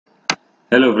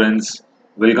Hello friends,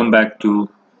 welcome back to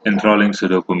Enthralling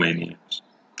SudokuManiacs.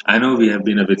 I know we have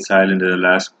been a bit silent in the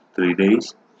last 3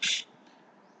 days,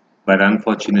 but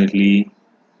unfortunately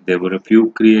there were a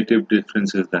few creative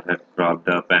differences that had cropped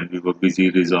up and we were busy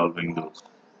resolving those.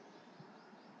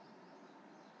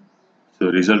 So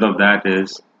the result of that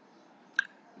is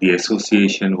the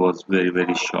association was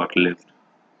very short-lived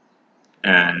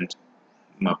and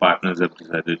my partners have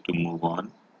decided to move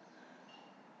on,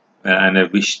 and I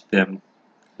wish them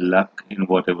luck in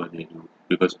whatever they do,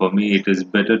 because for me it is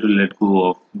better to let go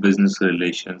of business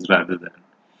relations rather than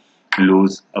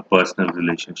lose a personal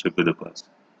relationship with a person.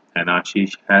 And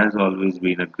Ashish has always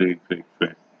been a great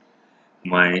friend.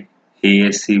 My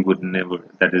ASC would never,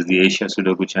 that is the Asia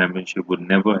Sudoku Championship, would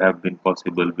never have been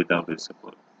possible without his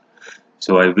support.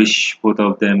 So I wish both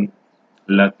of them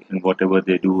luck in whatever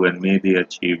they do and may they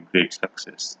achieve great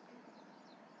success.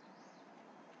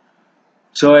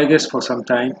 So I guess for some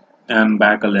time I'm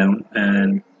back alone,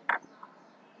 and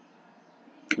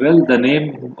well, the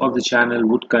name of the channel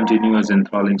would continue as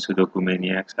Enthralling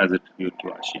SudokuManiacs as a tribute to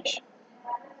Ashish.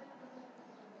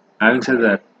 Having said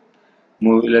that,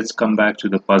 let's come back to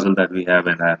the puzzle that we have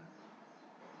in hand.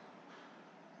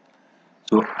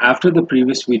 So after the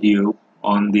previous video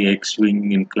on the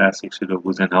X-Wing in Classic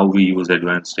Sudokus and how we use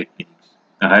advanced techniques,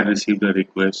 I had received a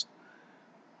request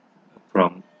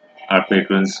from our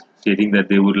patrons stating that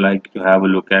they would like to have a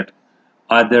look at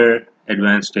other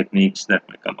advanced techniques that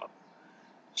may come up.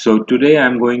 So today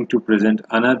I'm going to present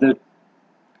another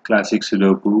Classic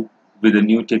Sudoku with a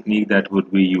new technique that would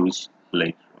be used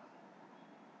later on.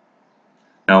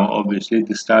 Now obviously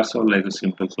this starts out like a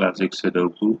simple Classic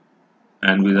Sudoku,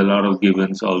 and with a lot of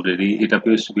givens already, it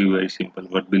appears to be very simple,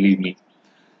 but believe me,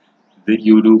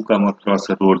 you do come across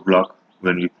a roadblock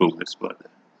when we progress further.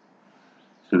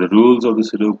 So the rules of the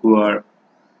Sudoku are: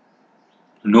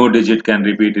 no digit can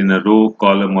repeat in a row,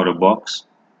 column or a box,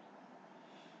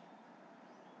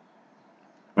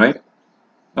 right?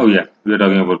 Oh yeah, we are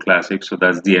talking about classic, so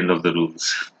that's the end of the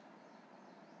rules.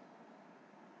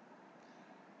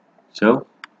 So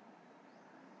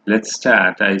let's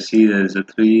start. I see there's a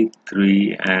 3,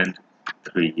 3 and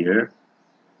 3 here.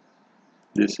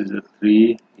 This is a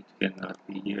 3, it cannot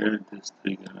be here, this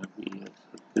 3 cannot be here,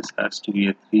 so this has to be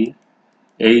a 3.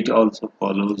 8 also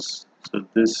follows, so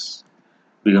this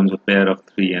becomes a pair of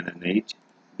 3 and an 8.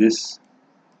 This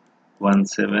 1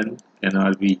 7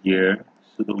 cannot be here,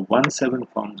 so the 1 7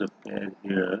 forms a pair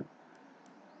here.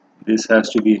 This has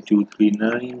to be a 2 3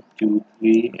 9, 2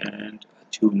 3 and a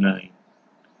 2 9.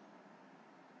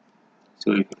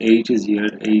 So if 8 is here,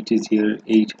 8 is here,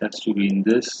 8 has to be in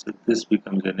this, so this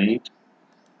becomes an 8.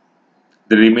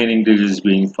 The remaining digits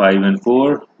being 5 and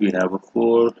 4, we have a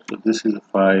 4, so this is a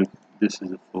 5, this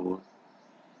is a 4.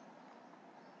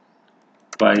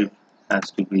 5 has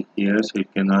to be here, so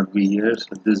it cannot be here,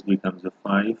 so this becomes a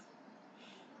 5.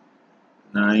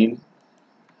 9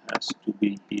 has to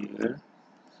be here,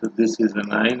 so this is a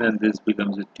 9 and this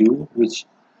becomes a 2, which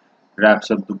wraps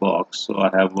up the box. So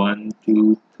I have 1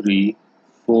 2 3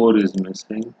 4 is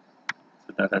missing,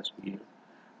 so that has to be here.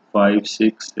 5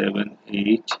 6 7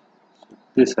 8, so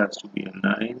this has to be a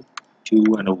 9, 2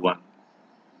 and a 1.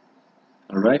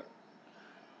 Alright,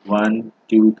 1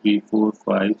 2 3 4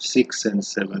 5 6 and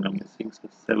 7 are missing, so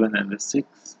 7 and a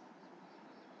 6.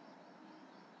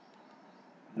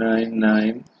 9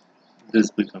 9, this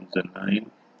becomes a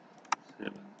 9.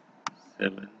 7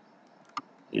 7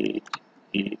 8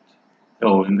 8.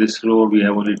 Oh, in this row we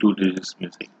have only 2 digits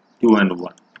missing, 2 and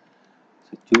 1.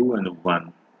 So 2 and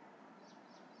 1.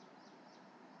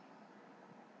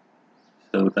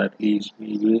 So that leaves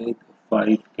me with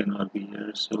 5 cannot be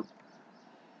here, so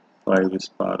 5 is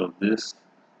part of this.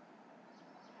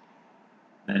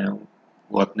 Now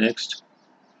what next?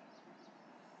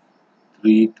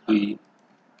 3 3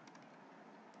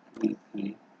 3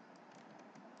 3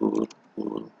 4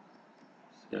 4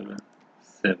 7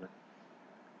 7.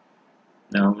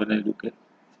 Now when I look at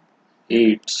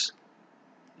 8s,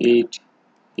 8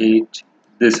 8,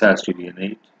 this has to be an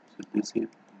 8. So this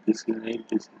is an 8,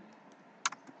 this is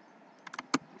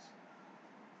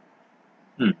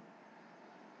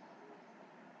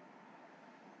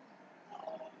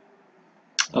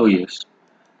oh yes,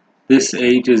 this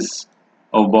 8 is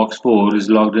of box 4 is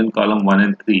logged in column 1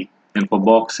 and 3, and for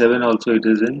box 7 also it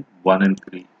is in 1 and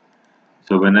 3.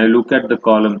 So when I look at the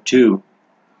column 2,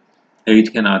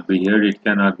 8 cannot be here, it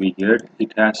cannot be here,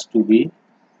 it has to be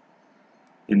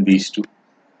in these two.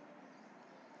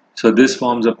 So this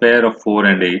forms a pair of 4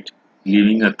 and 8,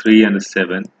 leaving a 3 and a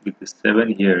 7, with the 7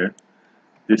 here.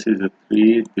 This is a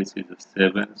 3, this is a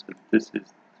 7, so this is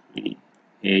 3,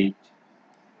 8,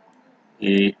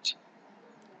 8,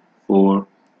 4,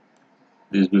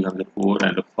 this becomes a 4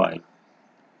 and a 5.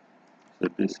 So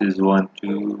this is 1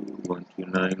 2 1 2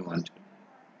 9 1 2.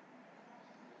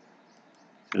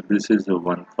 So this is a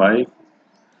 1 5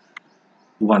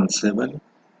 1 7,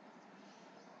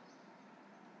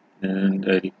 and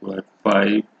I require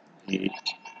 5 8,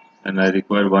 and I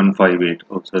require 1 5 8.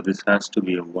 Oh, so this has to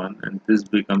be a 1, and this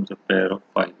becomes a pair of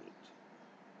 5 8.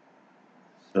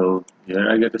 So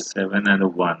here I get a 7 and a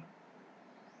 1.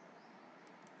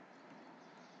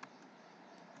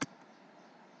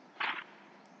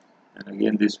 And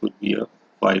again this would be a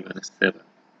 5 and a 7.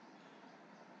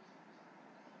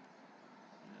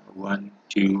 1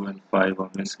 2 and 5 are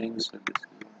missing, so this is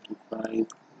 1 2 5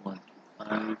 1 2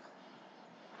 5.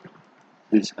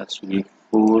 This has to be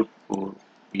 4 4.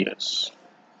 Yes,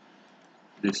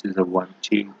 this is a 1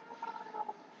 2.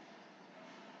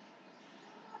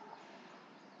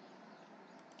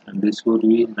 And this would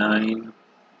be 9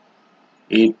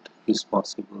 8 is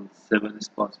possible, 7 is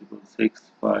possible,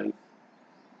 6 5.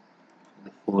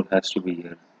 The 4 has to be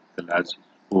here, the last is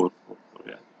 4 4 4,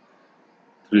 yeah.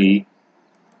 3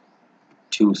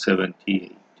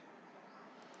 278.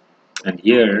 And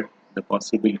here the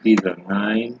possibilities are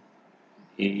 9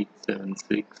 8 7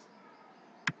 6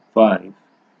 5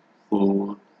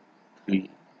 4 3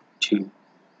 2.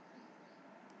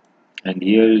 And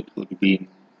here it would be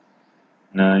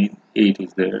 9 8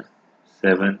 is there,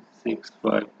 7 6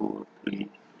 5 4 3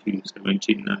 2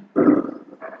 79.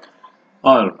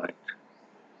 Alright,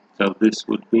 so this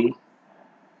would be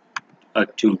a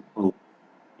 2. Oh,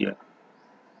 yeah,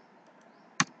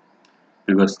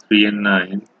 because 3 and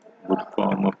 9 would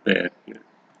form a pair here.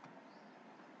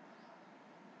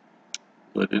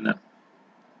 Good enough.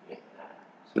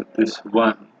 So this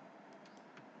 1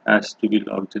 has to be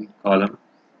logged in column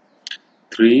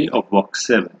 3 of box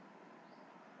 7.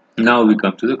 Now we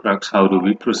come to the crux. How do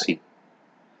we proceed?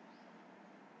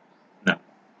 Now,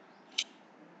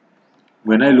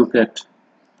 when I look at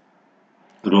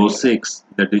row 6,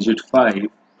 the digit 5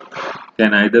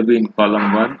 can either be in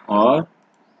column 1 or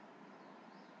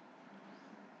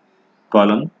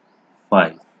column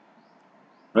 5,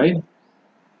 right?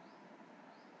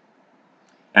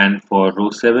 And for row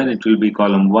 7, it will be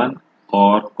column 1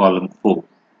 or column 4.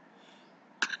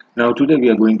 Now today we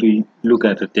are going to look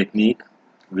at a technique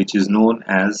which is known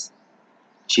as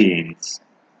chains.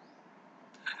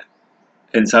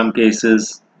 In some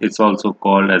cases, it's also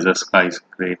called as a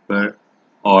skyscraper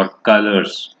or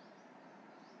colors,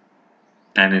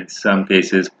 and in some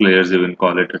cases players even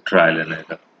call it a trial and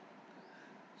error.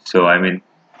 So I mean,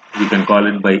 you can call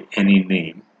it by any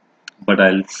name, but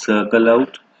I'll circle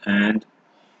out and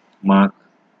mark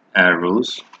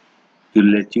arrows to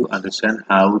let you understand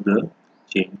how the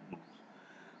chain moves.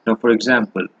 Now for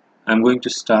example, I'm going to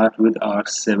start with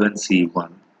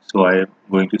R7C1, so I am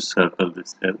going to circle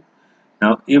this cell.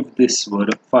 Now if this were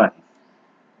a 5,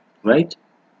 right,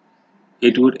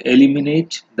 it would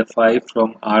eliminate the 5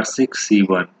 from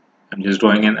R6C1. I'm just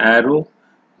drawing an arrow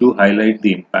to highlight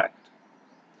the impact.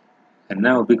 And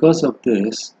now because of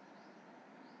this,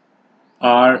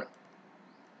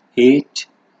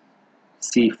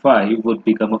 R8C5 would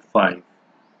become a 5,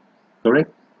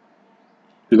 correct?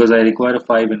 Because I require a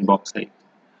 5 in box 8.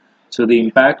 So the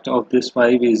impact of this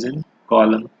 5 is in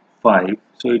column 5,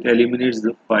 so it eliminates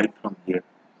the 5 from here.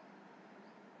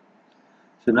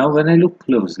 So now when I look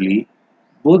closely,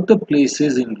 both the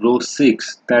places in row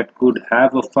 6 that could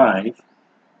have a 5,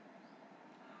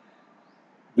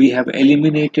 we have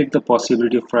eliminated the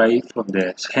possibility of 5 from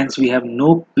there. Hence we have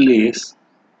no place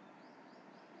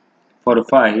for a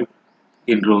 5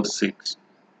 in row 6.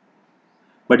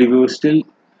 But if we were still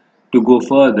to go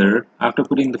further, after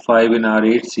putting the 5 in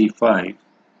R8C5,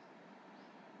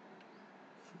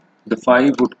 the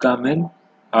 5 would come in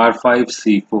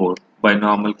R5C4 by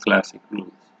normal classic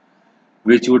rules,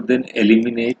 which would then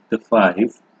eliminate the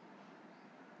 5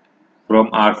 from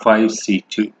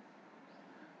R5C2.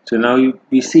 So now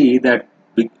we see that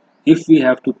if we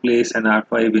have to place an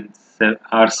R5 in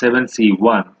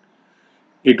R7C1,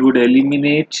 it would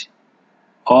eliminate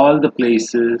all the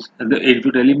places, and it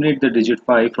would eliminate the digit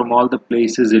 5 from all the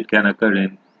places it can occur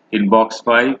in box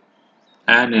 5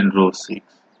 and in row 6,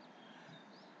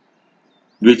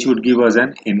 which would give us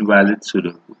an invalid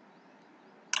Sudoku.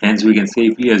 Hence we can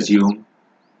safely assume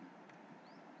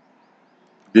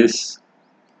this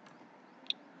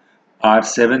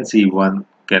R7C1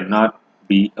 cannot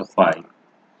be a 5.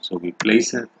 So we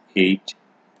place an 8,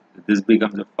 this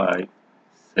becomes a 5,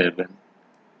 7,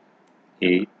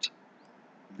 8,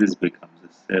 this becomes a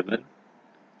 7.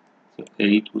 So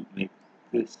 8 would make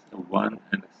this a 1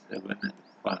 and a 7 and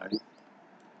a 5.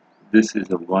 This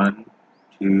is a 1,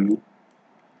 2,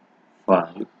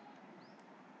 5,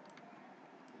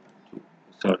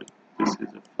 sorry, this is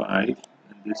a 5, and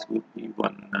this would be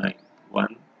 1 9,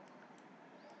 1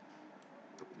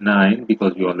 9,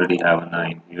 because we already have a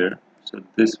 9 here. So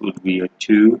this would be a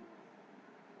 2.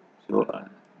 So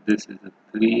this is a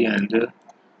 3 and a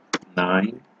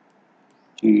 9,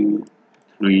 2,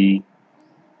 3,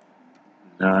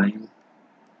 9,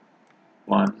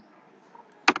 1,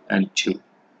 and 2.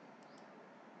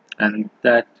 And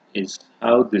that is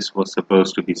how this was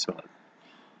supposed to be solved.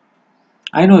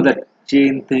 I know that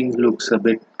chain thing looks a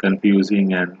bit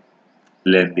confusing and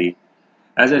lengthy.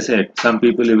 As I said, some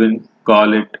people even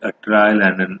call it a trial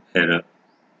and an error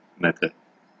method.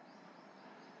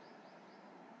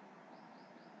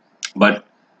 But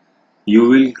you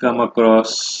will come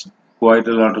across quite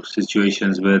a lot of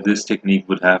situations where this technique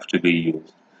would have to be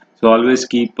used. So always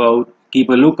keep a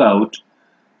lookout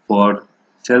for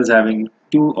cells having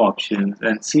two options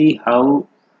and see how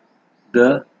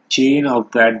the chain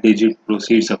of that digit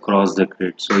proceeds across the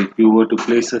grid. So if you were to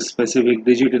place a specific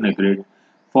digit in a grid,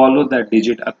 follow that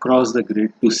digit across the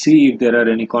grid to see if there are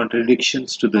any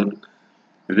contradictions to the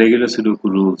regular Sudoku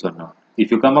rules or not.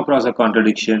 If you come across a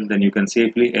contradiction, then you can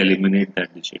safely eliminate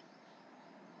that digit.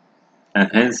 And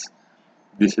hence,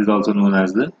 this is also known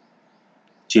as the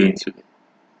chain Sudoku.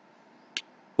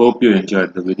 Hope you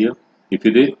enjoyed the video. If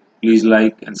you did, please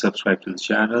like and subscribe to the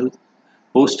channel.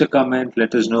 Post a comment,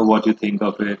 let us know what you think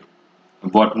of it.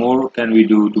 What more can we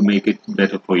do to make it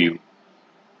better for you?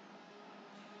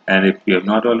 And if you have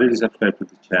not already subscribed to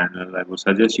the channel, I would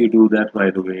suggest you do that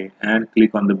right away and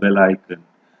click on the bell icon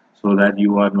so that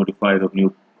you are notified of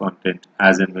new content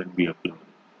as and when we upload.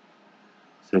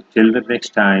 So till the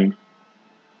next time,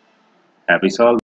 happy solving.